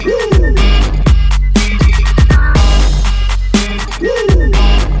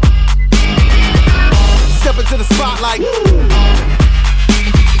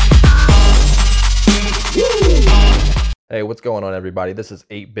What's going on, everybody? This is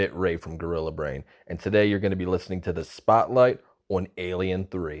 8-Bit Ray from Gorilla Brain, and today you're going to be listening to the Spotlight on Alien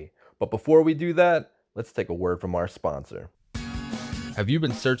 3. But before we do that, let's take a word from our sponsor. Have you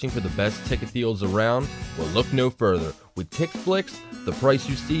been searching for the best ticket deals around? Well, look no further. With TixFlix, the price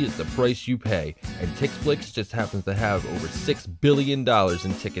you see is the price you pay, and TixFlix just happens to have over $6 billion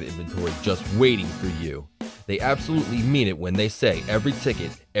in ticket inventory just waiting for you. They absolutely mean it when they say every ticket,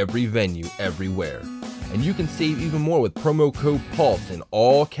 every venue, everywhere. And you can save even more with promo code PULSE in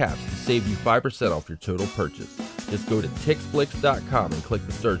all caps to save you 5% off your total purchase. Just go to tixflix.com and click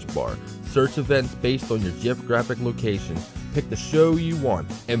the search bar. Search events based on your geographic location, pick the show you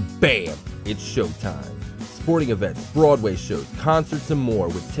want, and bam, it's showtime. Sporting events, Broadway shows, concerts, and more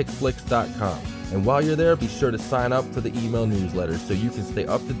with tixflix.com. And while you're there, be sure to sign up for the email newsletter so you can stay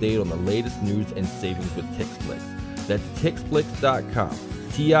up to date on the latest news and savings with TixFlix. That's tixflix.com,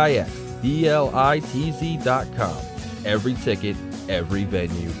 TixFlitz.com. Every ticket, every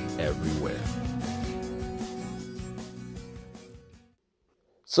venue, everywhere.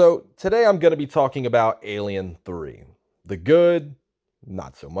 So today I'm going to be talking about Alien 3. The good,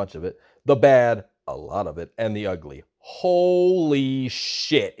 not so much of it. The bad, a lot of it. And the ugly. Holy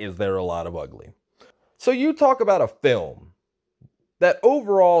shit, is there a lot of ugly. So you talk about a film that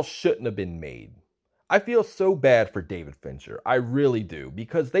overall shouldn't have been made. I feel so bad for David Fincher. I really do,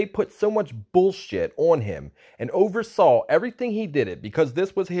 because they put so much bullshit on him and oversaw everything he did it because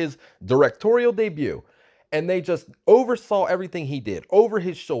this was his directorial debut. And they just oversaw everything he did over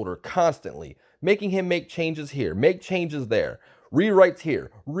his shoulder constantly, making him make changes here, make changes there, rewrites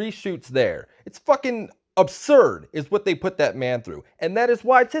here, reshoots there. It's fucking absurd is what they put that man through. And that is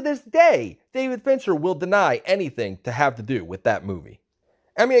why to this day, David Fincher will deny anything to have to do with that movie.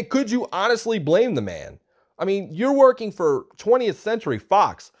 I mean, could you honestly blame the man? I mean, you're working for 20th Century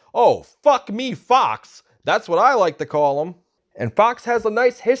Fox. Oh, fuck me, Fox. That's what I like to call them. And Fox has a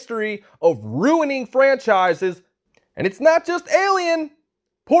nice history of ruining franchises. And it's not just Alien.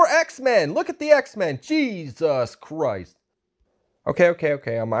 Poor X-Men. Look at the X-Men. Jesus Christ. Okay.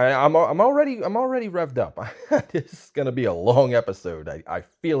 I'm already revved up. This is gonna be a long episode. I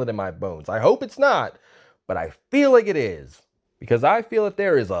feel it in my bones. I hope it's not, but I feel like it is. Because I feel that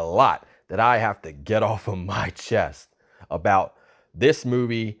there is a lot that I have to get off of my chest about this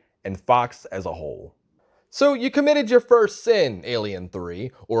movie and Fox as a whole. So you committed your first sin, Alien 3,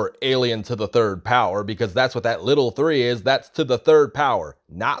 or Alien to the Third Power, because that's what that little 3 is. That's to the third power,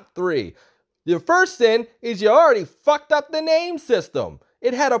 not 3. Your first sin is you already fucked up the name system.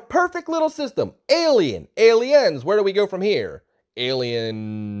 It had a perfect little system. Alien, aliens, where do we go from here?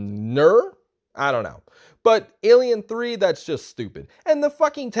 Alien-ner? I don't know. But Alien 3, that's just stupid. And the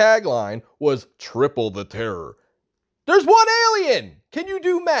fucking tagline was triple the terror. There's one alien! Can you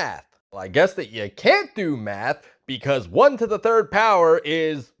do math? Well, I guess that you can't do math because 1 to the third power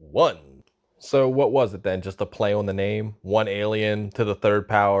is 1. So what was it then? Just a play on the name? 1 alien to the third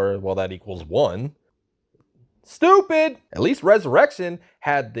power, well, that equals 1. Stupid! At least Resurrection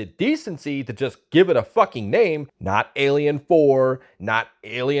had the decency to just give it a fucking name. Not Alien 4, not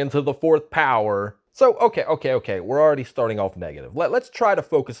Alien to the fourth power. So, okay. We're already starting off negative. Let's try to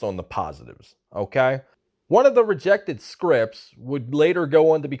focus on the positives, okay? One of the rejected scripts would later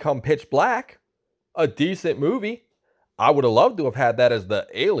go on to become Pitch Black. A decent movie. I would have loved to have had that as the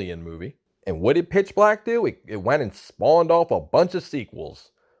Alien movie. And what did Pitch Black do? It went and spawned off a bunch of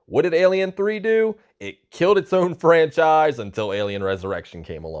sequels. What did Alien 3 do? It killed its own franchise until Alien Resurrection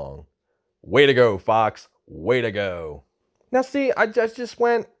came along. Way to go, Fox. Way to go. Now see, I just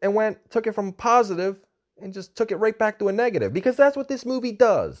took it from positive and just took it right back to a negative. Because that's what this movie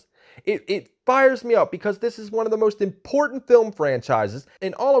does. It fires me up because this is one of the most important film franchises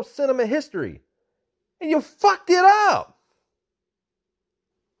in all of cinema history. And you fucked it up.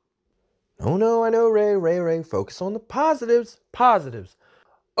 Oh no, I know, Ray, focus on the positives.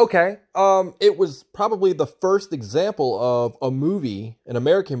 Okay, it was probably the first example of a movie, an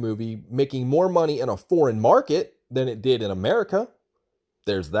American movie, making more money in a foreign market than it did in America.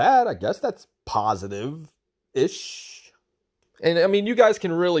 There's that, I guess that's positive-ish. And I mean, you guys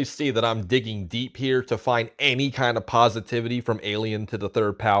can really see that I'm digging deep here to find any kind of positivity from Alien to the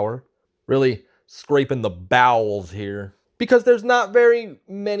Third Power. Really scraping the bowels here. Because there's not very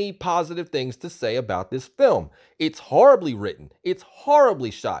many positive things to say about this film. It's horribly written. It's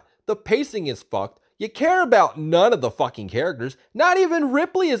horribly shot. The pacing is fucked. You care about none of the fucking characters. Not even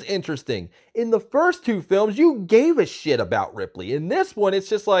Ripley is interesting. In the first 2 films, you gave a shit about Ripley. In this one, it's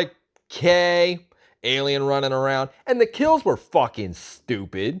just like, okay, alien running around. And the kills were fucking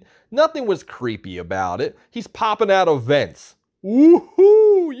stupid. Nothing was creepy about it. He's popping out of vents.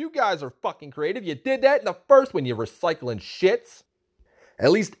 Woohoo! Woo! You guys are fucking creative. You did that in the first one, you recycling shits.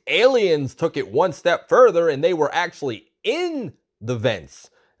 At least Aliens took it one step further and they were actually in the vents.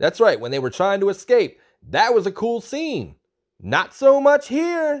 That's right, when they were trying to escape. That was a cool scene. Not so much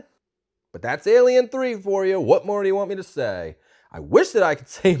here. But that's Alien 3 for you. What more do you want me to say? I wish that I could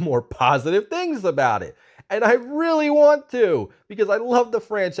say more positive things about it. And I really want to, because I love the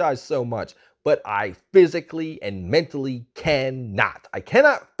franchise so much. But I physically and mentally cannot. I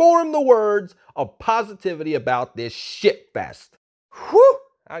cannot form the words of positivity about this shitfest. Whew!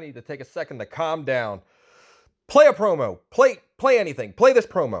 I need to take a second to calm down. Play a promo. Play anything. Play this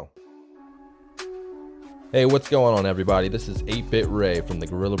promo. Hey, what's going on, everybody? This is 8-Bit Ray from the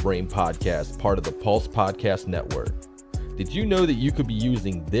Gorilla Brain Podcast, part of the Pulse Podcast Network. Did you know that you could be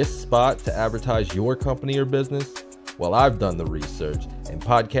using this spot to advertise your company or business? Well, I've done the research, and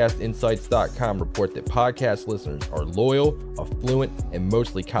podcastinsights.com report that podcast listeners are loyal, affluent, and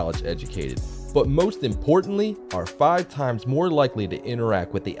mostly college educated. But most importantly, are 5 times more likely to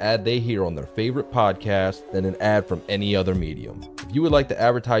interact with the ad they hear on their favorite podcast than an ad from any other medium. If you would like to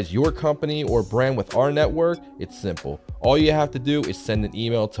advertise your company or brand with our network, it's simple. All you have to do is send an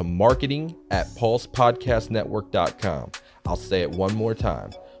email to marketing@pulsepodcastnetwork.com. I'll say it one more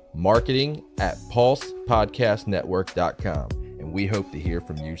time. marketing@pulsepodcastnetwork.com. And we hope to hear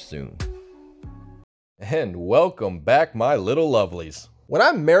from you soon. And welcome back, my little lovelies. When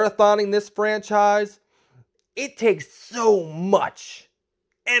I'm marathoning this franchise, it takes so much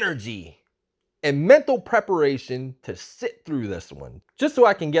energy and mental preparation to sit through this one, just so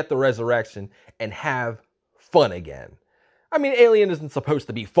I can get the resurrection and have fun again. I mean, Alien isn't supposed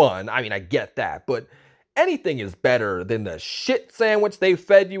to be fun. I mean, I get that, but anything is better than the shit sandwich they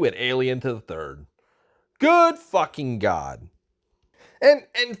fed you at Alien to the Third. Good fucking God. And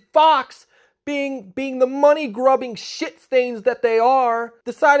Fox, being the money-grubbing shit stains that they are,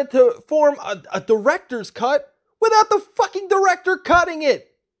 decided to form a director's cut without the fucking director cutting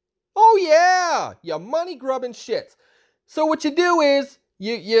it. Oh yeah, you money-grubbing shits. So what you do is,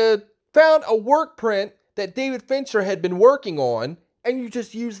 you found a work print that David Fincher had been working on, and you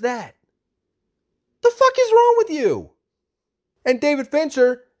just use that. The fuck is wrong with you? And David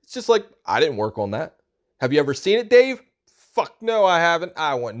Fincher, it's just like, I didn't work on that. Have you ever seen it, Dave? Fuck no, I haven't.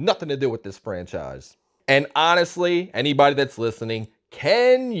 I want nothing to do with this franchise. And honestly, anybody that's listening,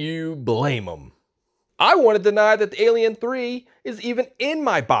 can you blame them? I want to deny that Alien 3 is even in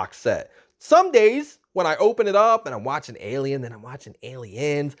my box set. Some days, when I open it up and I'm watching Alien, then I'm watching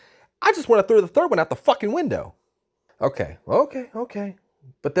Aliens, I just want to throw the third one out the fucking window. Okay.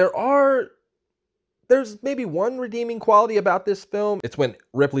 But there's maybe one redeeming quality about this film. It's when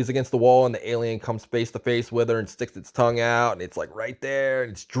Ripley's against the wall and the alien comes face to face with her and sticks its tongue out and it's like right there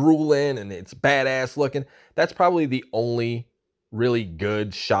and it's drooling and it's badass looking. That's probably the only really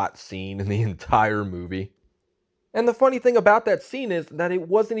good shot scene in the entire movie. And the funny thing about that scene is that it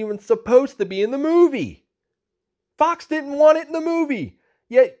wasn't even supposed to be in the movie. Fox didn't want it in the movie.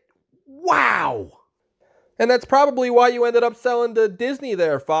 Yet, wow. And that's probably why you ended up selling to Disney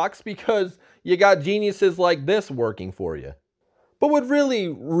there, Fox, because you got geniuses like this working for you. But what really,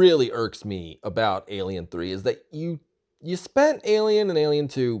 really irks me about Alien 3 is that you spent Alien and Alien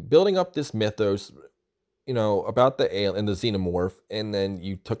 2 building up this mythos, about the alien and the xenomorph, and then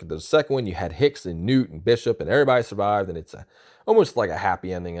you took it to the second one, you had Hicks and Newt and Bishop, and everybody survived, and it's almost like a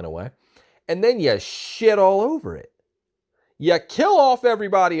happy ending in a way. And then you shit all over it. You kill off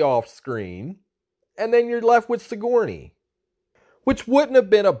everybody off screen, and then you're left with Sigourney. Which wouldn't have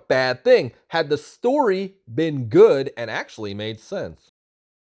been a bad thing had the story been good and actually made sense.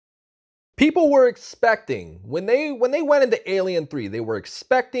 People were expecting, when they went into Alien 3, they were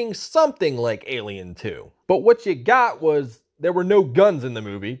expecting something like Alien 2. But what you got was, there were no guns in the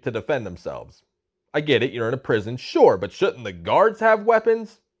movie to defend themselves. I get it, you're in a prison, sure, but shouldn't the guards have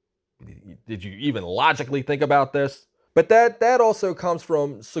weapons? Did you even logically think about this? But that also comes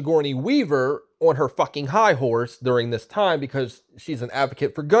from Sigourney Weaver on her fucking high horse during this time because she's an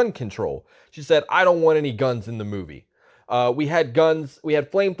advocate for gun control. She said, I don't want any guns in the movie. We had guns, we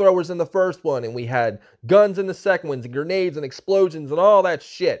had flamethrowers in the first one, and we had guns in the second ones, and grenades and explosions and all that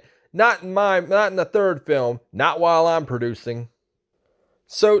shit. Not in the third film, not while I'm producing.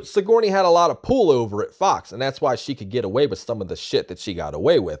 So Sigourney had a lot of pull over at Fox, and that's why she could get away with some of the shit that she got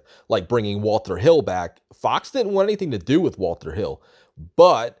away with, like bringing Walter Hill back. Fox didn't want anything to do with Walter Hill,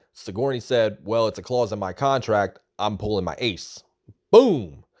 but Sigourney said, well, it's a clause in my contract, I'm pulling my ace.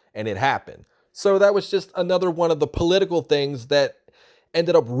 Boom! And it happened. So that was just another one of the political things that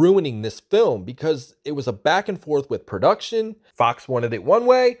ended up ruining this film because it was a back and forth with production. Fox wanted it one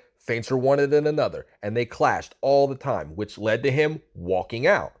way, Saints Row wanted in another, and they clashed all the time, which led to him walking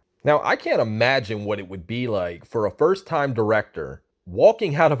out. Now, I can't imagine what it would be like for a first-time director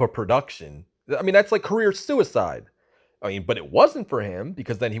walking out of a production. I mean, that's like career suicide. I mean, but it wasn't for him,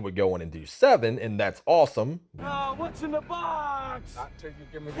 because then he would go on and do 7, and that's awesome. What's in the box?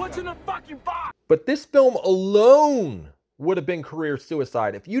 What's in the fucking box? But this film alone would have been career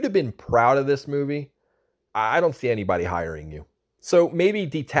suicide. If you'd have been proud of this movie, I don't see anybody hiring you. So maybe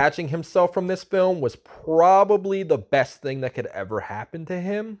detaching himself from this film was probably the best thing that could ever happen to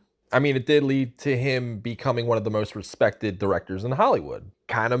him. I mean, it did lead to him becoming one of the most respected directors in Hollywood.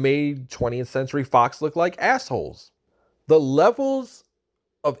 Kind of made 20th Century Fox look like assholes. The levels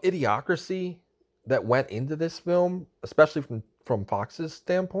of idiocracy that went into this film, especially from Fox's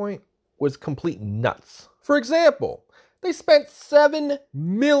standpoint, was complete nuts. For example, they spent $7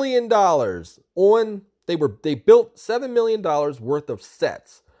 million on, they built $7 million worth of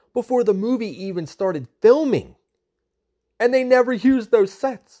sets before the movie even started filming. And they never used those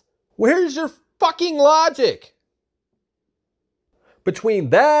sets. Where's your fucking logic? Between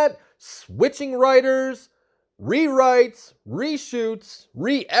that, switching writers, rewrites, reshoots,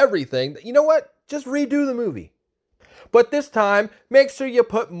 everything, you know what? Just redo the movie. But this time, make sure you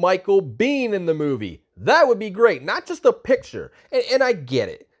put Michael Biehn in the movie. That would be great. Not just a picture. And I get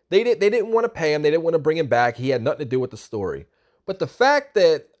it. They didn't want to pay him. They didn't want to bring him back. He had nothing to do with the story. But the fact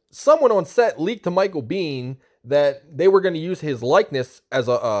that someone on set leaked to Michael Biehn that they were going to use his likeness as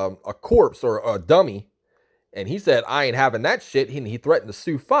a corpse or a dummy, and he said, I ain't having that shit, he threatened to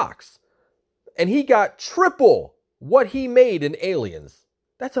sue Fox. And he got triple what he made in Aliens.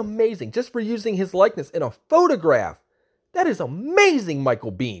 That's amazing. Just for using his likeness in a photograph. That is amazing,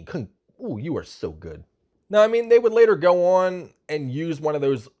 Michael Biehn. Ooh, you are so good. Now, I mean, they would later go on and use one of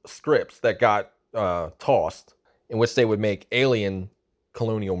those scripts that got tossed, in which they would make Alien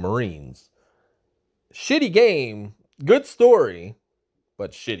Colonial Marines. Shitty game, good story,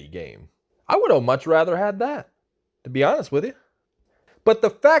 but shitty game. I would have much rather had that, to be honest with you. But the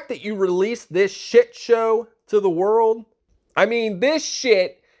fact that you released this shit show to the world, I mean, this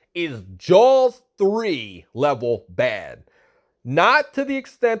shit is Jaws 3 level bad. Not to the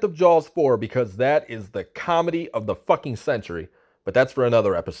extent of Jaws 4, because that is the comedy of the fucking century, but that's for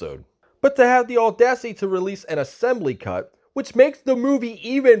another episode. But to have the audacity to release an assembly cut, which makes the movie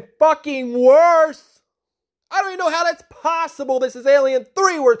even fucking worse. I don't even know how that's possible. This is Alien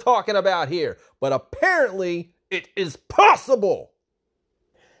 3 we're talking about here, but apparently it is possible.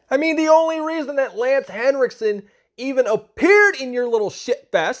 I mean, the only reason that Lance Henriksen even appeared in your little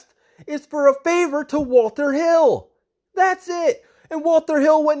shitfest is for a favor to Walter Hill. That's it. And Walter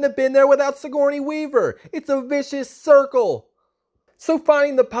Hill wouldn't have been there without Sigourney Weaver. It's a vicious circle. So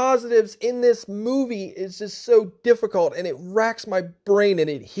finding the positives in this movie is just so difficult, and it racks my brain and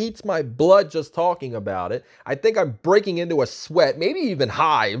it heats my blood just talking about it. I think I'm breaking into a sweat, maybe even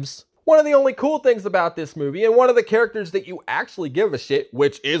hives. One of the only cool things about this movie, and one of the characters that you actually give a shit,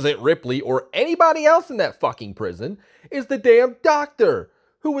 which isn't Ripley or anybody else in that fucking prison, is the damn doctor,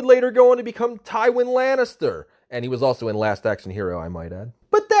 who would later go on to become Tywin Lannister. And he was also in Last Action Hero, I might add.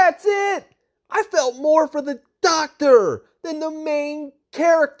 But that's it! I felt more for the doctor than the main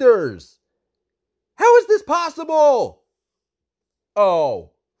characters. How is this possible?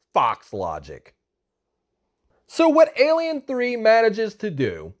 Oh, Fox logic. So what Alien 3 manages to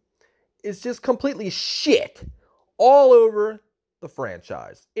do is just completely shit all over the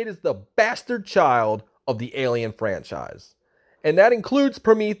franchise. It is the bastard child of the Alien franchise. And that includes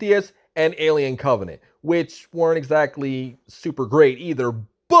Prometheus and Alien Covenant, which weren't exactly super great either,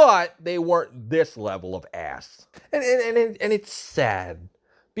 but they weren't this level of ass. And it's sad,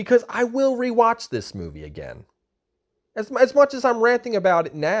 because I will rewatch this movie again. As much as I'm ranting about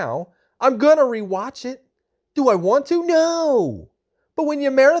it now, I'm gonna rewatch it. Do I want to? No. But when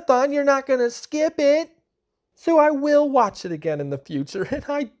you marathon, you're not gonna skip it. So I will watch it again in the future, and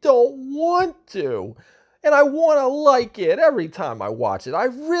I don't want to. And I want to like it every time I watch it. I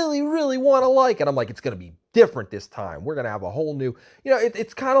really, really want to like it. I'm like, it's going to be different this time. We're going to have a whole new,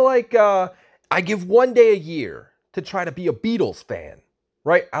 it's kind of like I give one day a year to try to be a Beatles fan,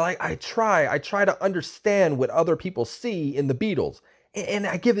 right? I try to understand what other people see in the Beatles. And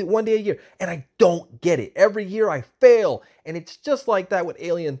I give it one day a year, and I don't get it. Every year I fail, and it's just like that with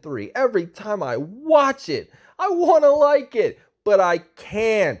Alien 3. Every time I watch it, I want to like it, but I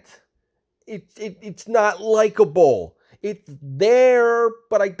can't. It's not likable. It's there,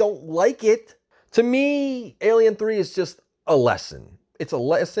 but I don't like it. To me, Alien 3 is just a lesson. It's a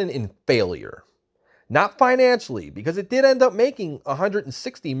lesson in failure. Not financially, because it did end up making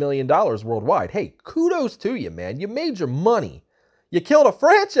 $160 million worldwide. Hey, kudos to you, man. You made your money. You killed a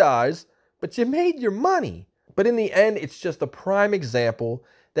franchise, but you made your money. But in the end, it's just a prime example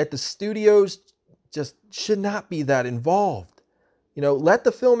that the studios just should not be that involved. You know, let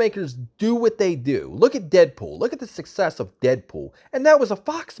the filmmakers do what they do. Look at Deadpool. Look at the success of Deadpool. And that was a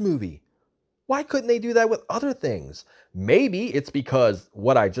Fox movie. Why couldn't they do that with other things? Maybe it's because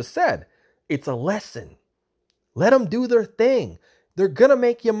what I just said. It's a lesson. Let them do their thing. They're going to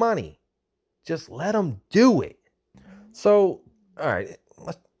make you money. Just let them do it. So, all right.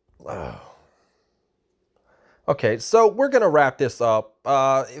 Okay, so we're going to wrap this up.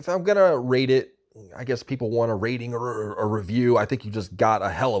 If I'm going to rate it, I guess people want a rating or a review. I think you just got a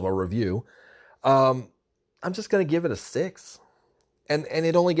hell of a review. I'm just going to give it a 6. And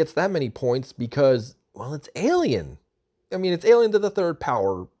it only gets that many points because, well, it's Alien. I mean, it's Alien to the third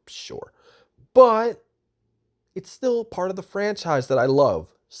power, sure. But it's still part of the franchise that I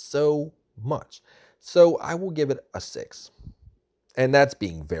love so much. So I will give it a 6. And that's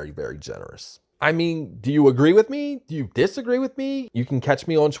being very, very generous. I mean, do you agree with me? Do you disagree with me? You can catch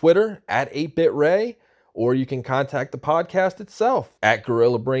me on Twitter at 8BitRay, or you can contact the podcast itself at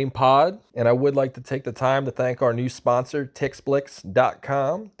Gorilla Brain Pod. And I would like to take the time to thank our new sponsor,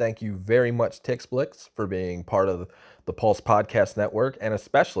 Tixblix.com. Thank you very much, Tixblix, for being part of the Pulse Podcast Network, and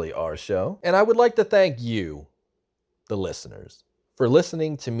especially our show. And I would like to thank you, the listeners, for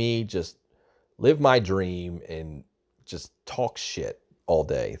listening to me just live my dream and just talk shit all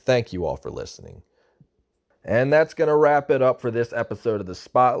day. Thank you all for listening. And that's going to wrap it up for this episode of The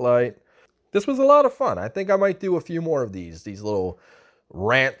Spotlight. This was a lot of fun. I think I might do a few more of these little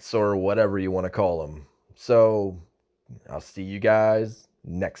rants or whatever you want to call them. So I'll see you guys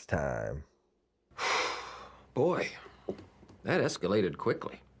next time. Boy, that escalated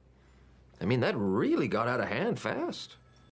quickly. I mean, that really got out of hand fast.